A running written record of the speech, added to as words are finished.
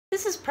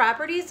This is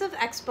Properties of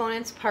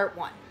Exponents Part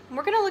 1.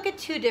 We're going to look at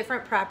two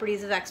different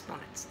properties of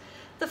exponents.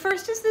 The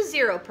first is the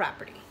zero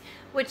property,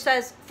 which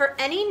says for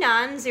any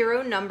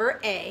non-zero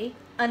number a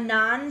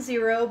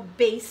non-zero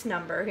base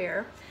number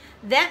here,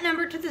 that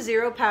number to the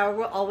zero power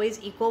will always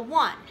equal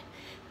 1.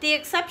 The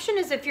exception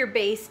is if your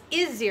base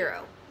is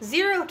 0.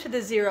 0 to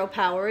the zero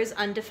power is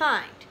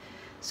undefined.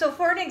 So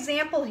for an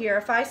example here,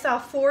 if I saw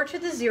 4 to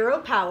the zero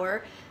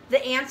power,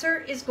 the answer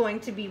is going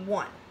to be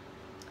 1.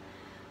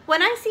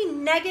 When I see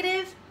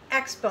negative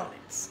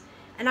exponents,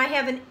 and I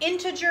have an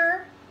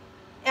integer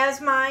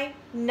as my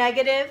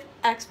negative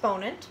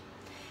exponent,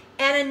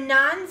 and a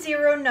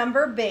non-zero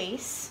number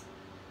base,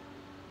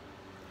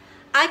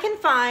 I can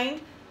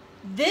find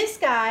this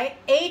guy,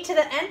 a to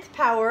the nth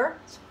power,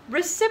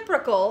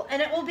 reciprocal,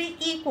 and it will be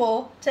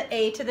equal to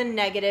a to the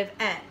negative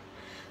n.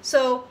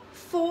 So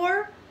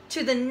 4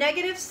 to the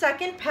negative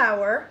second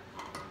power,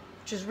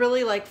 which is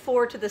really like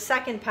 4 to the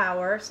second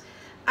powers,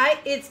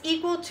 it's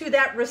equal to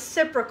that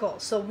reciprocal,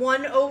 so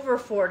 1 over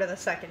 4 to the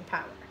second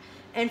power.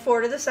 And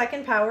 4 to the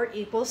second power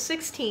equals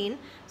 16,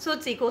 so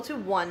it's equal to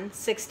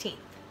 1/16.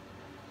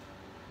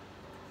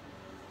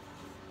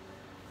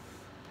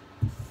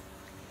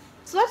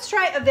 So let's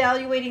try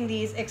evaluating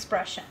these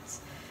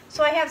expressions.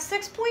 So I have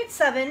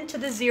 6.7 to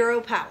the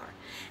zero power.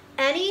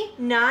 Any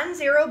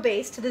non-zero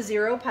base to the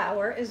zero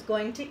power is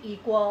going to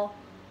equal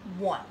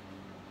 1.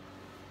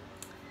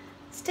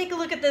 Let's take a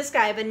look at this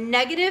guy. I have a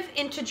negative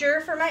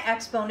integer for my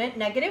exponent,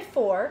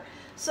 -4.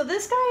 So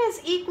this guy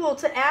is equal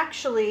to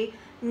actually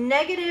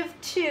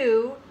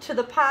 -2 to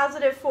the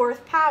positive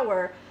fourth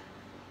power,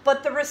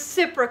 but the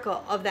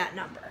reciprocal of that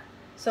number.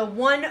 So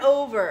 1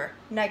 over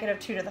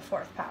 -2 to the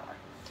fourth power.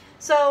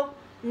 So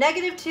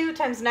 -2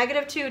 times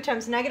 -2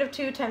 times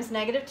 -2 times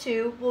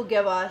 -2 will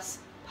give us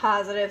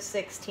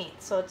 +16.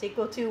 So it's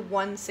equal to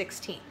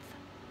 1/16.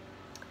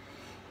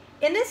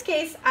 In this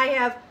case, I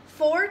have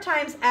 4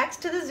 times x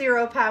to the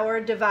zero power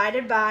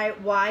divided by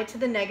y to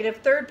the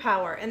 -3rd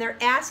power. And they're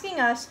asking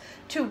us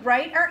to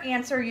write our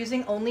answer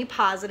using only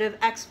positive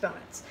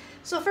exponents.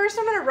 So first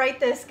I'm going to write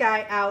this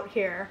guy out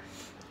here.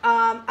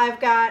 I've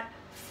got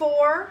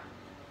 4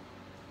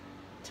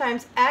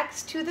 times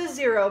x to the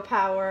zero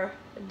power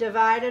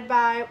divided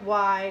by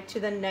y to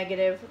the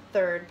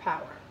 -3rd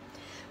power.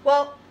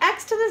 Well,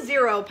 x to the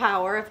zero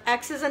power, if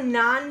x is a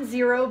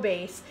non-zero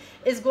base,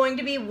 is going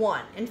to be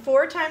 1. And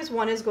 4 times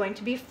 1 is going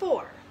to be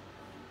 4.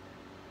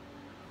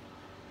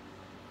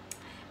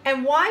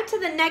 And y to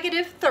the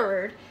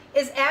 -3rd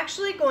is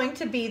actually going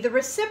to be the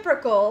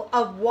reciprocal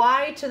of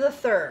y to the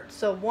third.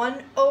 So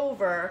 1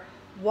 over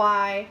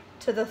y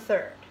to the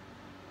third.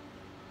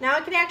 Now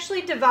I can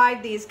actually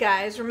divide these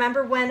guys.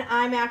 Remember, when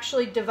I'm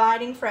actually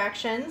dividing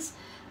fractions,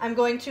 I'm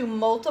going to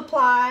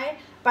multiply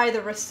by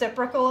the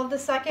reciprocal of the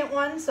second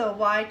one, so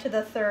y to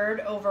the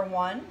third over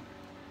 1.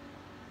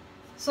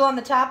 So on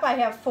the top I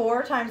have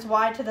 4 times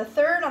y to the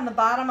third. On the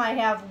bottom I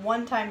have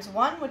 1 times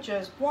 1, which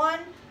is 1.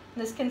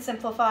 This can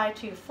simplify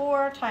to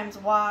 4 times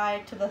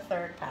y to the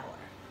third power.